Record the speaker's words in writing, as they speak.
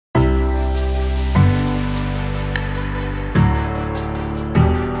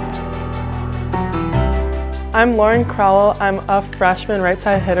I'm Lauren Crowls. I'm a freshman right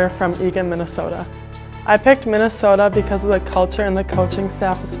side hitter from Eagan, Minnesota. I picked Minnesota because of the culture and the coaching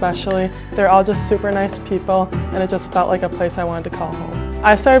staff especially. They're all just super nice people and it just felt like a place I wanted to call home.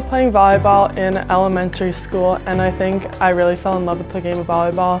 I started playing volleyball in elementary school and I think I really fell in love with the game of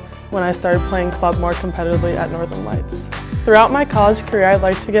volleyball when I started playing club more competitively at Northern Lights. Throughout my college career, I'd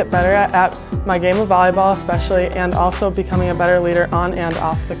like to get better at my game of volleyball especially, and also becoming a better leader on and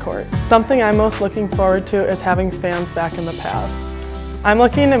off the court. Something I'm most looking forward to is having fans back in the path. I'm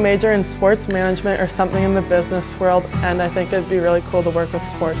looking to major in sports management or something in the business world, and I think it'd be really cool to work with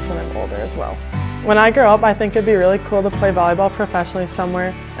sports when I'm older as well. When I grow up, I think it'd be really cool to play volleyball professionally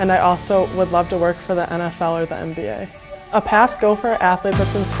somewhere, and I also would love to work for the NFL or the NBA. A past Gopher athlete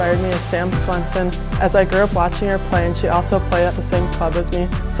that's inspired me is Sam Swenson, as I grew up watching her play and she also played at the same club as me,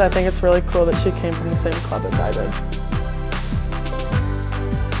 so I think it's really cool that she came from the same club as I did.